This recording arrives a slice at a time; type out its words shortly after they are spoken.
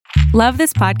Love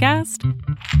this podcast?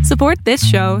 Support this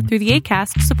show through the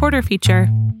Acast supporter feature.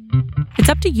 It's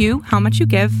up to you how much you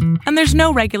give, and there's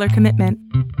no regular commitment.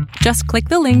 Just click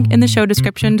the link in the show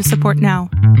description to support now.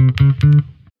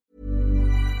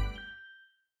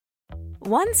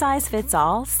 One size fits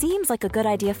all seems like a good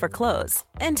idea for clothes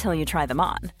until you try them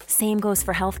on. Same goes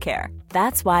for healthcare.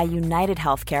 That's why United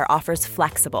Healthcare offers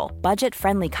flexible,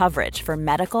 budget-friendly coverage for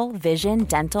medical, vision,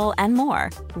 dental, and more.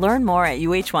 Learn more at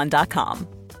uh1.com.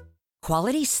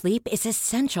 Quality sleep is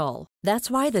essential.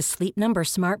 That's why the Sleep Number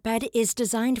Smart Bed is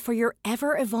designed for your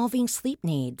ever-evolving sleep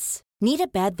needs. Need a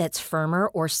bed that's firmer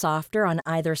or softer on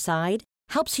either side?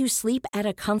 Helps you sleep at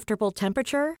a comfortable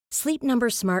temperature? Sleep Number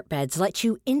Smart Beds let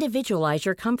you individualize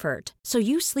your comfort, so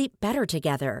you sleep better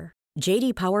together.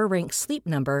 J.D. Power ranks Sleep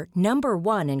Number number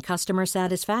one in customer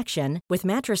satisfaction with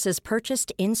mattresses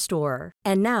purchased in-store.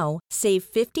 And now, save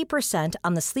 50%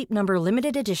 on the Sleep Number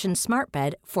Limited Edition Smart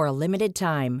Bed for a limited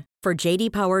time. For J.D.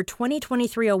 Power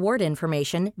 2023 award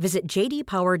information, visit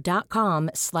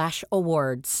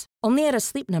jdpower.com/awards. Only at a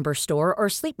Sleep Number store or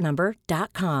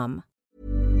sleepnumber.com.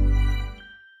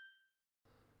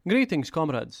 Greetings,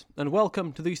 comrades, and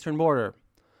welcome to the Eastern Border.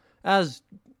 As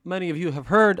many of you have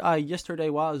heard, I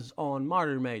yesterday was on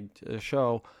Martyr Made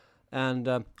show, and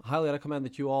I highly recommend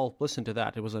that you all listen to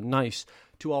that. It was a nice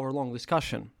 2-hour-long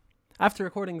discussion. After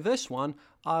recording this one,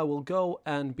 I will go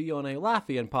and be on a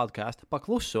Latvian podcast,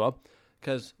 Pakluso,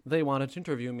 because they wanted to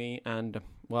interview me, and,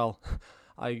 well,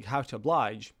 I have to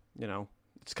oblige. You know,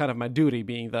 it's kind of my duty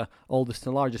being the oldest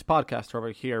and largest podcaster over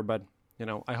here, but, you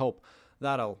know, I hope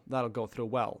that'll go through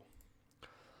well.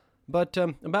 But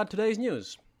about today's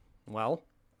news, well,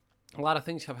 a lot of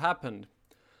things have happened.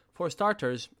 For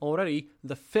starters, already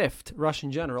the 5th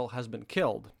Russian general has been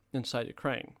killed inside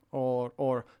Ukraine,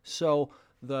 or so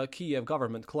the Kiev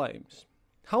government claims.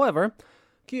 However,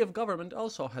 Kiev government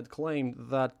also had claimed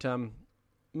that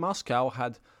Moscow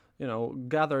had,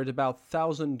 gathered about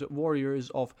 1,000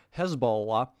 warriors of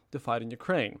Hezbollah to fight in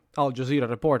Ukraine. Al Jazeera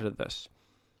reported this.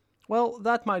 Well,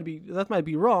 that might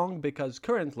be wrong, because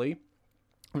currently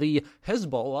the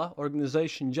Hezbollah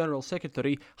organization General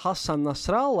Secretary Hassan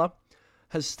Nasrallah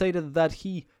has stated that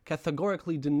he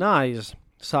categorically denies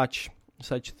such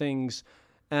things,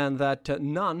 and that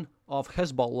none of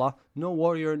Hezbollah, no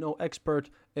warrior, no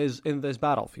expert, is in this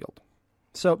battlefield.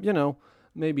 So,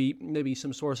 maybe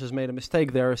some sources made a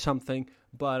mistake there or something,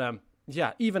 but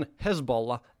even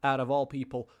Hezbollah, out of all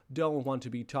people, don't want to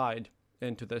be tied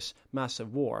into this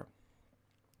massive war.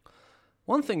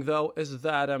 One thing, though, is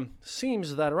that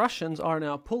seems that Russians are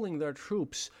now pulling their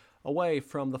troops away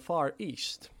from the Far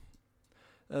East.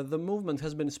 The movement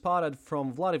has been spotted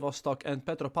from Vladivostok and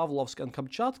Petropavlovsk and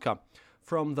Kamchatka.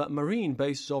 From the marine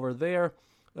bases over there,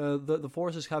 the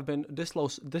forces have been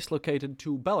dislocated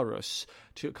to Belarus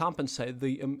to compensate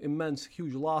the immense,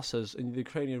 huge losses in the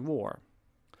Ukrainian war.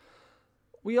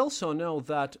 We also know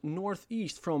that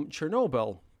northeast from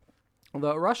Chernobyl,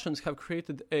 the Russians have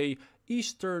created a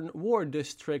Eastern War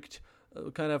District,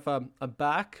 kind of a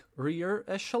rear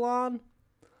echelon.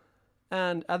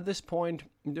 And at this point,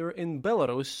 they're in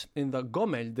Belarus, in the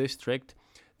Gomel district.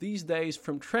 These days,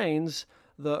 from trains,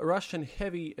 the Russian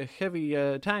heavy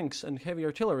tanks and heavy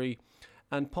artillery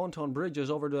and pontoon bridges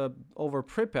over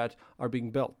Pripyat are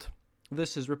being built.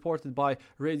 This is reported by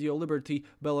Radio Liberty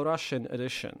Belarusian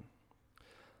edition.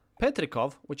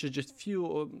 Petrikov, which is just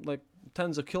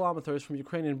tens of kilometers from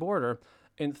Ukrainian border,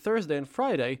 in Thursday and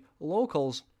Friday,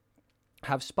 locals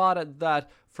have spotted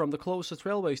that from the closest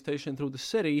railway station through the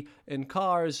city, in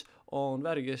cars on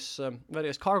various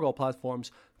cargo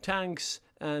platforms, tanks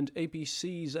and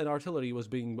APCs and artillery was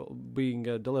being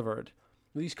delivered.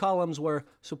 These columns were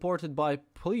supported by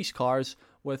police cars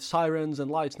with sirens and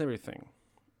lights and everything.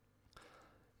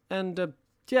 And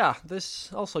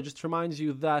this also just reminds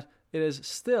you that it is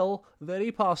still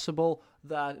very possible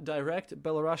that direct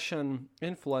Belarusian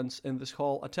influence in this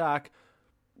whole attack,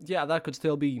 that could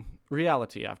still be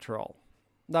reality after all.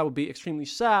 That would be extremely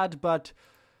sad, but,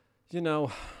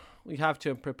 we have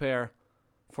to prepare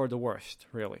for the worst,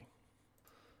 really.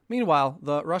 Meanwhile,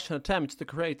 the Russian attempts to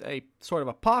create a sort of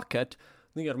a pocket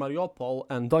near Mariupol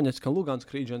and Donetsk and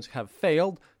Lugansk regions have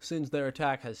failed, since their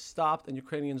attack has stopped and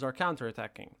Ukrainians are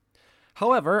counterattacking.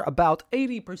 However, about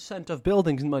 80% of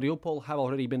buildings in Mariupol have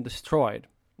already been destroyed,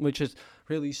 which is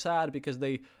really sad because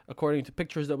they, according to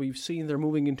pictures that we've seen, they're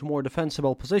moving into more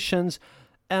defensible positions,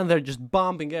 and they're just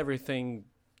bombing everything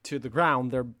to the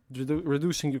ground. They're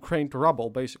reducing Ukraine to rubble,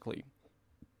 basically.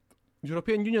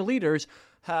 European Union leaders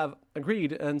have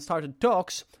agreed and started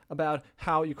talks about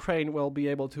how Ukraine will be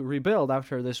able to rebuild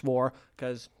after this war,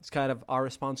 because it's kind of our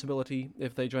responsibility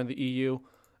if they join the EU,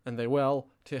 and they will,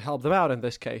 to help them out in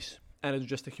this case. And it's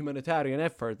just a humanitarian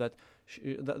effort that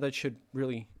should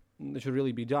really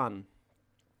be done.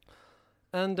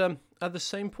 And at the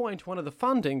same point, one of the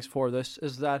fundings for this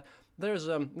is that there's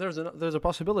a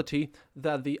possibility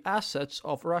that the assets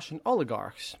of Russian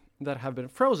oligarchs that have been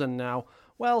frozen now,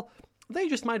 well, they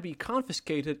just might be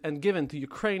confiscated and given to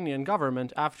Ukrainian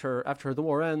government after the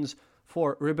war ends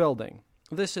for rebuilding.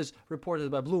 This is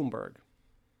reported by Bloomberg.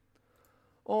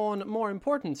 On a more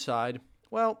important side,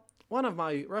 well, one of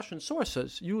my Russian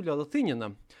sources, Yulia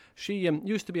Latynina, she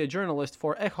used to be a journalist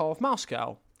for Echo of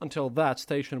Moscow until that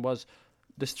station was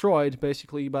destroyed,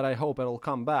 basically, but I hope it'll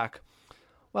come back.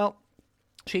 Well,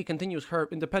 she continues her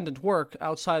independent work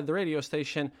outside the radio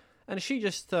station, and she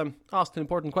just asked an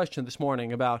important question this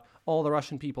morning about all the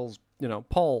Russian people's,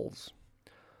 polls.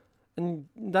 And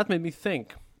that made me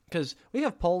think, because we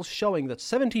have polls showing that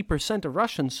 70% of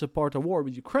Russians support a war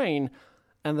with Ukraine,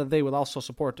 and that they would also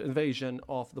support invasion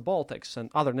of the Baltics and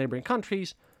other neighboring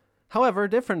countries. However,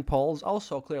 different polls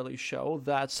also clearly show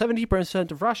that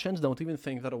 70% of Russians don't even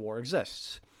think that a war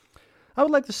exists. I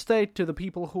would like to state to the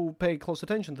people who pay close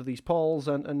attention to these polls,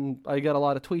 and I get a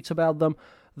lot of tweets about them,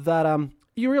 that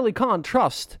you really can't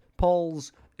trust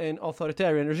polls in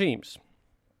authoritarian regimes.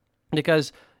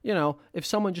 Because, if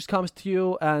someone just comes to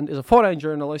you and is a foreign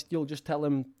journalist, you'll just tell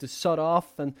him to shut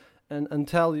off and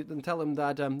tell him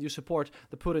that you support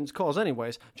the Putin's cause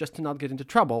anyways, just to not get into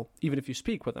trouble, even if you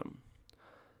speak with him.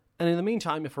 And in the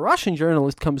meantime, if a Russian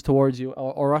journalist comes towards you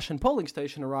or a Russian polling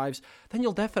station arrives, then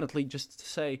you'll definitely just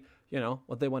say,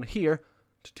 what they want to hear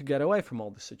to get away from all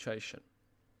this situation.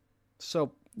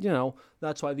 So,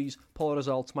 that's why these poll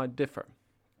results might differ.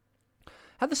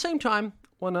 At the same time,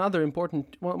 one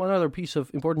other piece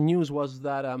of important news was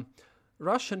that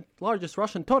largest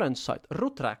Russian torrent site,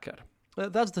 RUTracker.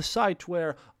 That's the site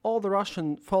where all the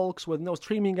Russian folks with no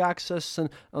streaming access and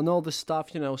all this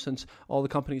stuff, since all the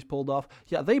companies pulled off,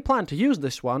 they plan to use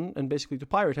this one and basically to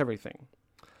pirate everything.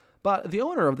 But the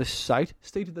owner of this site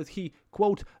stated that he,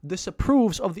 quote,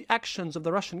 disapproves of the actions of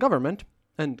the Russian government,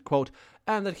 end quote,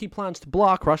 and that he plans to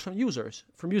block Russian users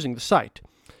from using the site,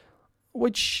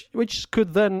 which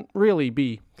could then really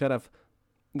be kind of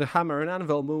the hammer and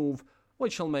anvil move,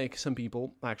 which will make some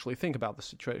people actually think about the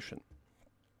situation.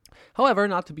 However,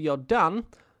 not to be outdone,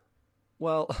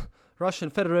 well, Russian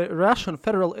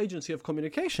Federal Agency of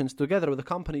Communications, together with a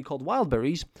company called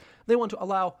Wildberries, they want to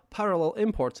allow parallel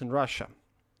imports in Russia.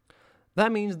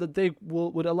 That means that they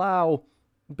would allow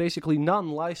basically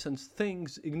non-licensed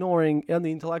things, ignoring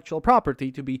any intellectual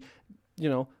property, to be,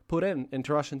 put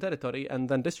into Russian territory and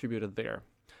then distributed there.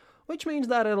 Which means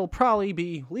that it'll probably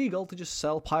be legal to just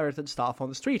sell pirated stuff on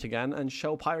the street again and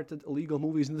show pirated illegal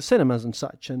movies in the cinemas and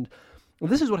such. And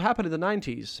this is what happened in the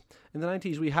 90s. In the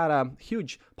 90s, we had a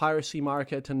huge piracy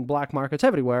market and black markets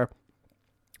everywhere.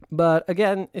 But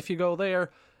again, if you go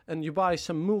there and you buy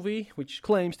some movie which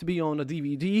claims to be on a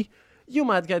DVD, you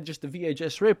might get just a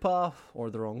VHS ripoff or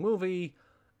the wrong movie,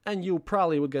 and you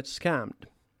probably would get scammed.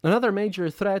 Another major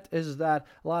threat is that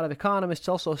a lot of economists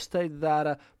also state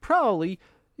that probably,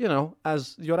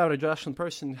 as your average Russian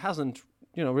person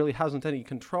really hasn't any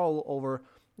control over,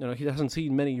 he hasn't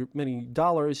seen many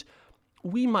dollars,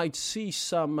 we might see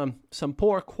some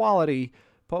poor quality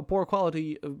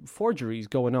forgeries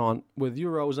going on with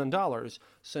euros and dollars,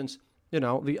 since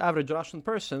the average Russian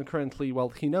person currently,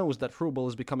 he knows that ruble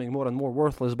is becoming more and more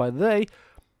worthless by the day,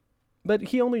 but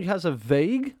he only has a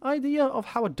vague idea of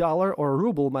how a dollar or a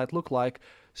ruble might look like.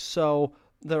 So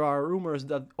there are rumors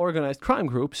that organized crime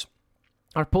groups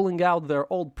are pulling out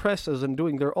their old presses and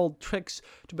doing their old tricks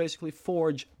to basically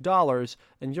forge dollars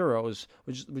and euros,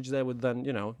 which they would then,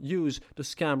 use to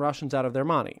scam Russians out of their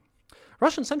money.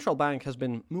 Russian central bank has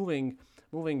been moving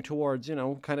towards,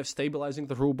 kind of stabilizing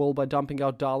the ruble by dumping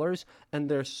out dollars, and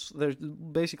they're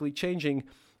basically changing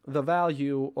the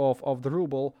value of the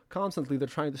ruble constantly. They're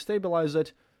trying to stabilize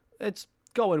it. It's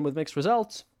going with mixed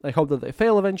results. I hope that they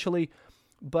fail eventually,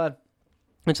 but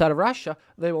inside of Russia,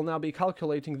 they will now be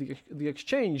calculating the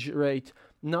exchange rate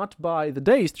not by the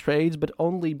day's trades, but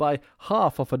only by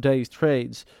half of a day's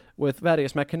trades with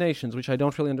various machinations, which I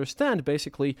don't really understand,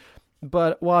 basically.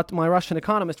 But what my Russian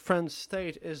economist friends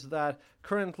state is that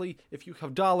currently, if you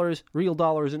have dollars, real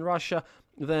dollars in Russia,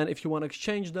 then if you want to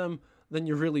exchange them, then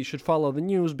you really should follow the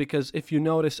news, because if you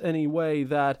notice any way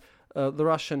that the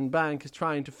Russian bank is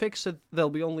trying to fix it,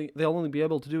 they'll only be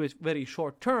able to do it very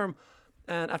short term.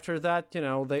 And after that,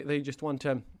 they just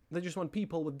want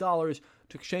people with dollars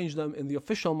to exchange them in the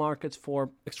official markets for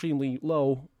extremely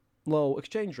low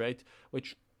exchange rate,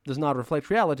 which does not reflect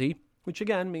reality, which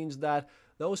again means that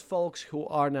those folks who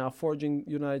are now forging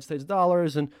United States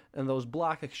dollars and those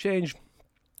black exchange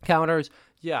counters,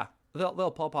 yeah,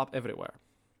 they'll pop up everywhere.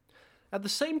 At the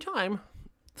same time,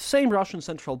 the same Russian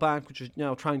central bank, which is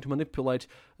now trying to manipulate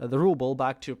the ruble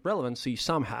back to relevancy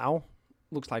somehow,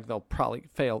 looks like they'll probably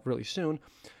fail really soon.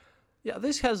 Yeah,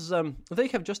 they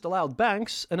have just allowed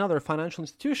banks and other financial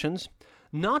institutions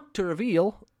not to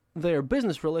reveal their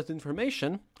business-related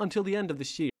information until the end of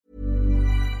this year.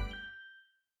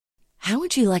 How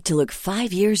would you like to look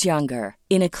 5 years younger?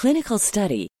 In a clinical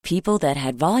study, people that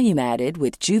had volume added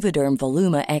with Juvederm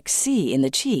Voluma XC in the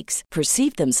cheeks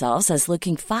perceived themselves as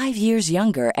looking 5 years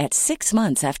younger at 6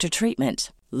 months after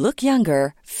treatment. Look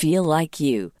younger, feel like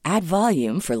you. Add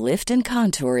volume for lift and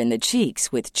contour in the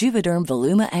cheeks with Juvederm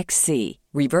Voluma XC.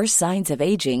 Reverse signs of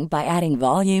aging by adding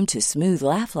volume to smooth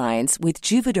laugh lines with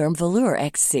Juvederm Volure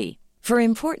XC. For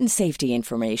important safety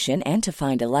information and to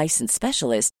find a licensed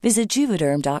specialist, visit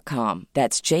Juvederm.com.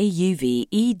 That's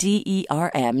JUVEDERM.com.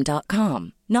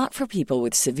 Not for people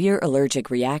with severe allergic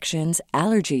reactions,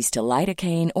 allergies to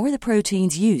lidocaine, or the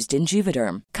proteins used in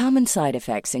Juvederm. Common side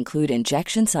effects include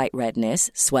injection site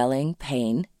redness, swelling,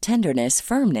 pain, tenderness,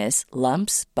 firmness,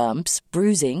 lumps, bumps,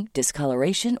 bruising,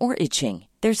 discoloration, or itching.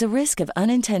 There's a risk of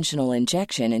unintentional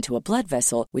injection into a blood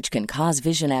vessel, which can cause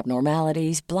vision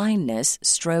abnormalities, blindness,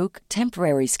 stroke,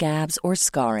 temporary scabs, or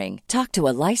scarring. Talk to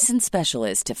a licensed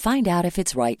specialist to find out if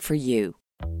it's right for you.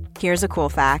 Here's a cool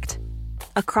fact.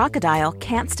 A crocodile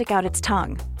can't stick out its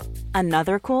tongue.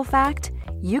 Another cool fact,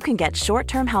 you can get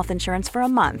short-term health insurance for a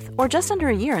month or just under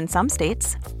a year in some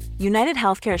states. United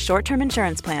Healthcare short-term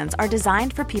insurance plans are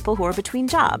designed for people who are between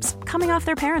jobs, coming off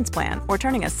their parents' plan, or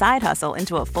turning a side hustle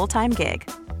into a full-time gig.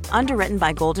 Underwritten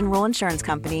by Golden Rule Insurance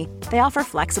Company, they offer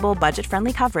flexible,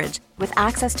 budget-friendly coverage with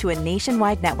access to a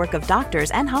nationwide network of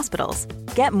doctors and hospitals.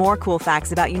 Get more cool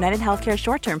facts about United Healthcare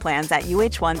short-term plans at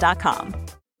uh1.com.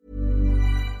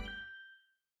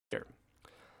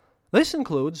 This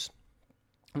includes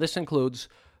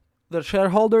their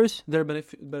shareholders, their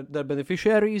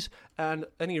beneficiaries, and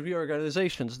any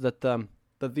reorganizations that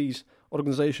these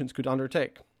organizations could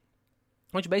undertake.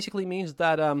 Which basically means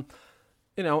that,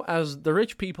 as the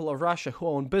rich people of Russia who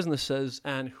own businesses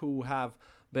and who have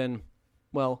been,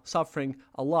 suffering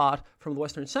a lot from the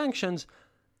Western sanctions,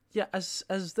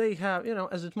 as they have,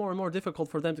 as it's more and more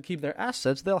difficult for them to keep their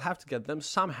assets, they'll have to get them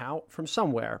somehow from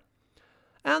somewhere.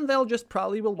 And they'll just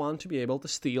probably will want to be able to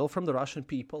steal from the Russian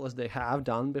people as they have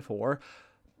done before.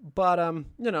 But,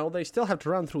 they still have to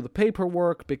run through the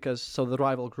paperwork so the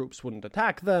rival groups wouldn't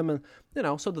attack them and,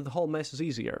 so that the whole mess is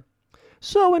easier.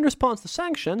 So in response to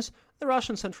sanctions, the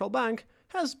Russian central bank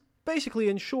has basically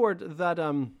ensured that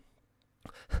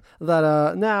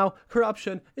now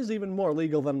corruption is even more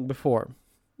legal than before.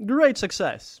 Great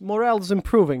success. Morale is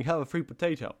improving. Have a free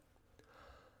potato.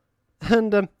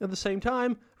 And at the same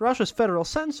time, Russia's federal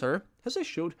censor has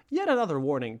issued yet another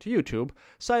warning to YouTube,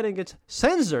 citing its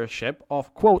censorship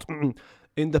of, quote,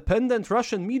 independent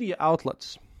Russian media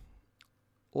outlets,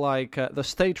 like the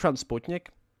state-run Sputnik,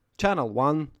 Channel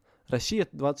 1, Россия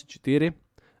 24,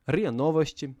 RIA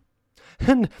Novosti.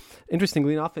 And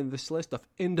interestingly enough, in this list of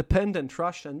independent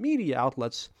Russian media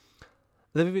outlets,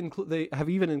 they have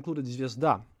even included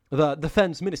Zvezda, the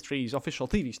Defense Ministry's official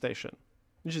TV station,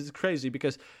 which is crazy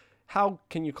because how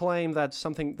can you claim that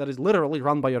something that is literally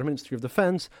run by your Ministry of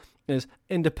Defense is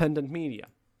independent media?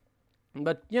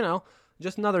 But,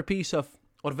 just another piece of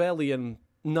Orwellian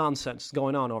nonsense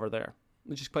going on over there,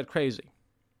 which is quite crazy.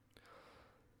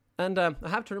 And I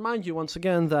have to remind you once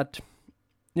again that,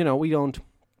 we don't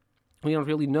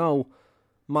really know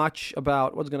much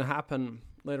about what's going to happen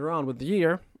later on with the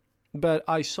year, but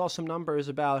I saw some numbers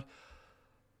about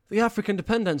the African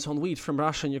dependence on wheat from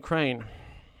Russia and Ukraine.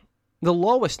 The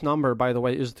lowest number, by the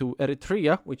way, is to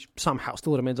Eritrea, which somehow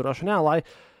still remains a Russian ally,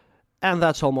 and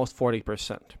that's almost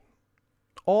 40%.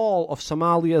 All of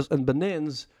Somalia's and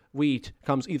Benin's wheat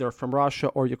comes either from Russia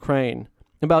or Ukraine.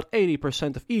 About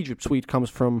 80% of Egypt's wheat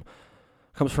comes from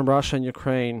Russia and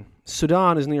Ukraine.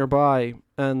 Sudan is nearby,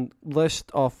 and list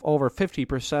of over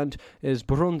 50% is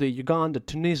Burundi, Uganda,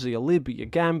 Tunisia, Libya,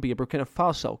 Gambia, Burkina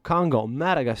Faso, Congo,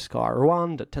 Madagascar,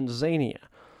 Rwanda, Tanzania.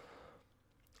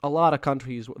 A lot of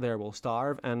countries there will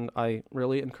starve, and I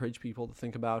really encourage people to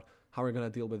think about how we're going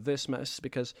to deal with this mess,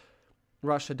 because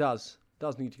Russia does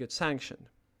need to get sanctioned,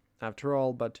 after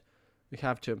all, but we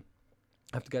have to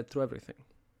get through everything.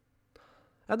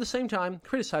 At the same time,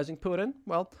 criticizing Putin,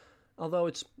 although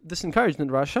it's disencouraged in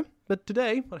Russia, but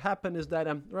today what happened is that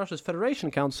Russia's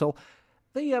Federation Council,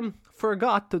 they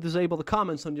forgot to disable the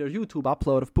comments on their YouTube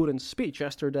upload of Putin's speech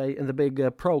yesterday in the big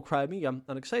pro-Crimea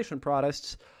annexation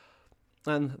protests.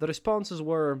 And the responses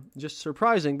were just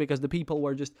surprising because the people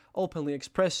were just openly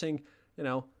expressing,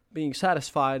 being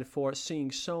satisfied for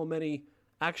seeing so many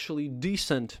actually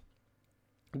decent,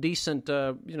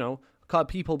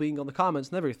 people being on the comments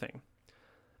and everything.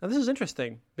 And this is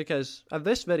interesting, because at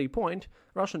this very point,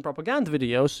 Russian propaganda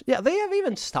videos, they have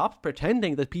even stopped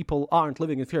pretending that people aren't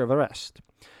living in fear of arrest.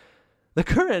 The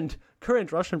current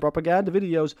Russian propaganda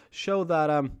videos show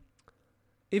that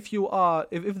if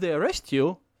they arrest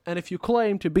you, and if you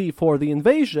claim to be for the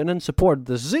invasion and support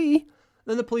the Z,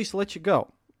 then the police let you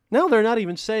go. Now they're not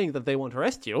even saying that they won't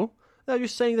arrest you. They're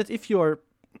just saying that if you're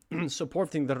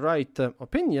supporting the right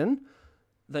opinion,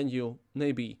 then you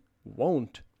maybe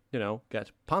won't,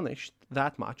 get punished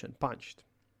that much and punched.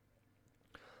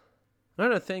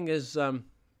 Another thing is,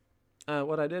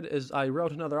 what I did is I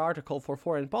wrote another article for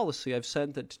Foreign Policy. I've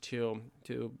sent it to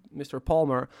Mr.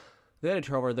 Palmer, the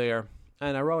editor over there,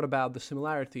 and I wrote about the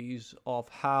similarities of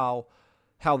how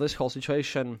this whole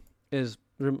situation is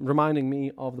reminding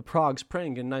me of the Prague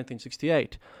Spring in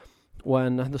 1968,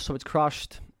 when the Soviets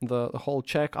crushed the whole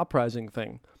Czech uprising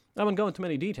thing. I won't go into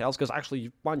many details, because I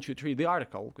actually want you to read the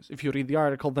article, because if you read the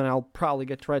article, then I'll probably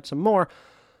get to write some more.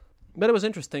 But it was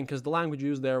interesting, because the language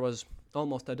used there was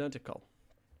almost identical.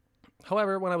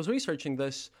 However, when I was researching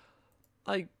this,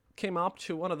 I came up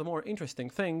to one of the more interesting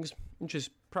things, which is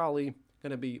probably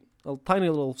going to be a tiny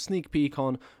little sneak peek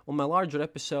on my larger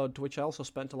episode, to which I also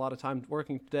spent a lot of time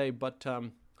working today. But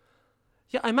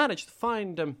I managed to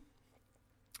find.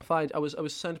 I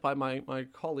was sent by my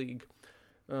colleague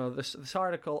this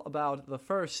article about the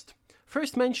first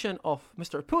mention of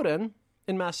Mr. Putin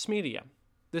in mass media.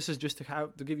 This is just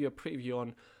to give you a preview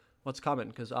on what's coming,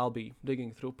 because I'll be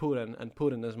digging through Putin and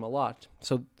Putinism a lot,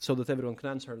 so that everyone can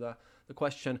answer the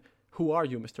question, who are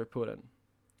you, Mr. Putin?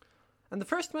 And the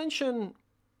first mention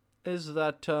is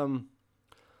that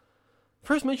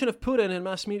first mention of Putin in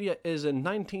mass media is in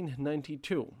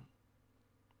 1992.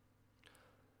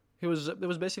 It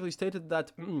was basically stated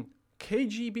that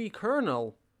KGB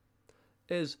colonel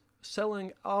is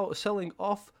selling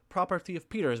off property of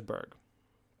Petersburg,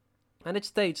 and it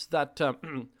states that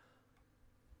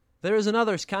there is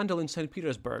another scandal in St.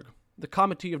 Petersburg. The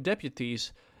Committee of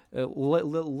Deputies,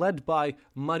 led by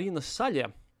Marina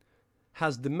Salya,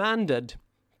 has demanded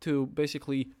to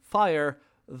basically fire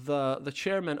the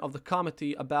chairman of the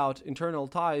committee about internal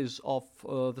ties of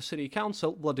the city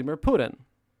council, Vladimir Putin.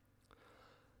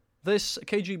 This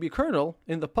KGB colonel,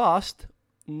 in the past,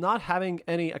 not having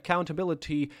any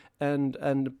accountability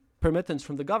and permittance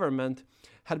from the government,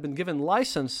 had been given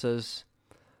licenses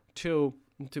to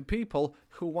people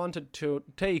who wanted to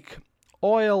take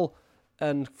oil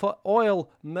and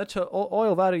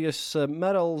various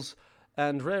metals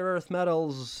and rare earth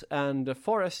metals and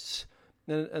forests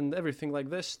and everything like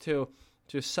this to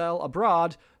sell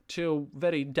abroad to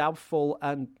very doubtful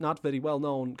and not very well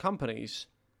known companies.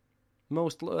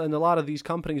 And a lot of these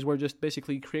companies were just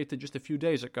basically created just a few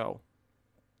days ago.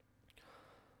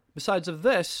 Besides of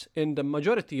this, in the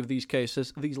majority of these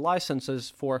cases, these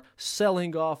licenses for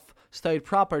selling off state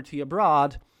property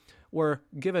abroad were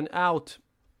given out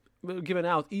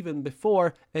even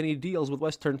before any deals with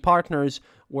Western partners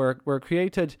were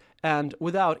created, and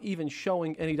without even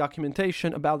showing any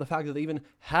documentation about the fact that they even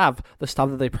have the stuff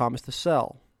that they promised to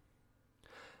sell.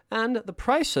 And the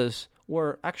prices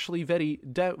were actually very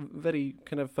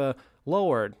kind of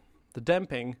lowered. The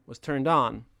damping was turned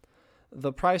on.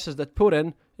 The prices that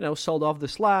Putin, sold off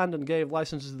this land and gave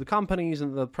licenses to the companies,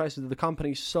 and the prices that the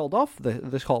companies sold off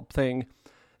this whole thing,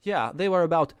 they were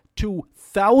about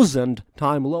 2,000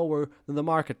 times lower than the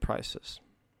market prices.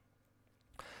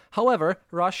 However,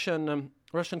 Russian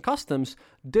customs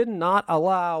did not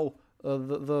allow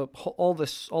all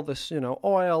this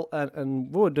oil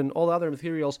and wood and all the other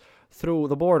materials through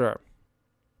the border.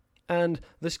 And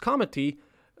this committee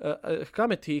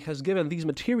has given these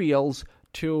materials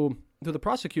to the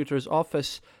prosecutor's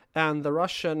office and the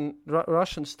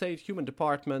Russian State Human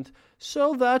Department,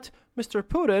 so that Mr.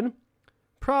 Putin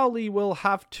probably will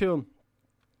have to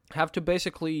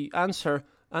basically answer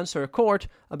a court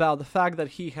about the fact that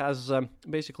he has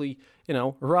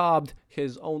robbed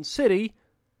his own city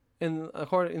in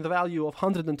the value of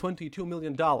 $122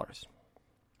 million.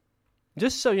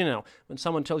 Just so you know, when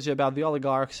someone tells you about the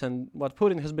oligarchs and what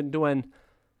Putin has been doing,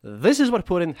 this is what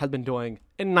Putin had been doing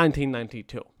in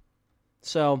 1992.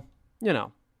 So,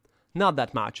 not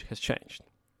that much has changed.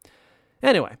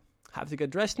 Anyway, I have to get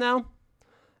dressed now,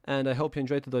 and I hope you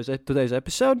enjoyed today's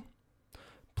episode.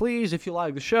 Please, if you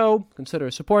like the show,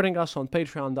 consider supporting us on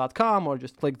patreon.com, or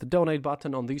just click the donate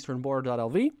button on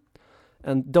theeasternborder.lv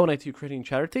and donate to Ukrainian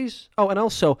charities. Oh, and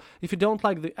also, if you don't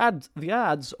like the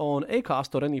ads on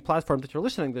Acast or any platform that you're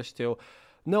listening this to,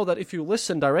 know that if you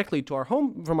listen directly to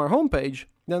from our homepage,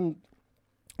 then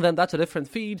then that's a different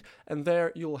feed, and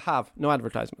there you'll have no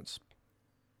advertisements.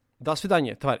 До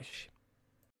свидания, товарищи.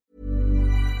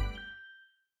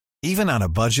 Even on a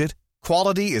budget,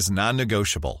 quality is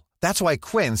non-negotiable. That's why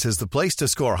Quince is the place to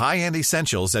score high-end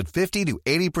essentials at 50 to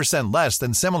 80% less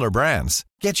than similar brands.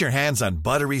 Get your hands on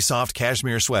buttery soft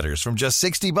cashmere sweaters from just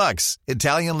 $60,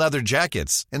 Italian leather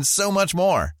jackets, and so much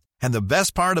more. And the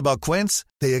best part about Quince,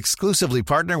 they exclusively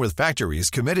partner with factories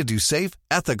committed to safe,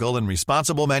 ethical, and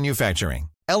responsible manufacturing.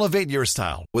 Elevate your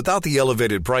style without the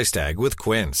elevated price tag with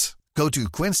Quince. Go to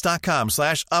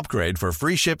quince.com/upgrade for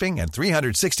free shipping and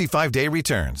 365-day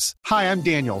returns. Hi, I'm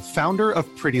Daniel, founder of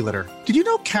Pretty Litter. Did you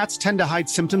know cats tend to hide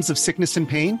symptoms of sickness and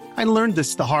pain? I learned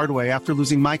this the hard way after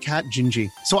losing my cat,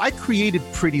 Gingy. So I created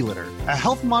Pretty Litter, a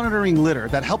health monitoring litter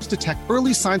that helps detect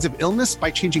early signs of illness by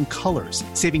changing colors,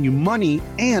 saving you money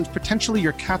and potentially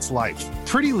your cat's life.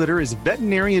 Pretty Litter is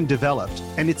veterinarian developed,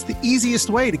 and it's the easiest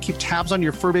way to keep tabs on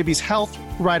your fur baby's health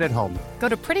right at home. Go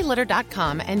to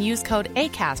prettylitter.com and use code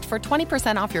ACAST for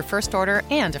 20% off your first order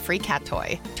and a free cat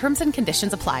toy. Terms and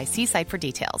conditions apply. See site for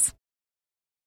details.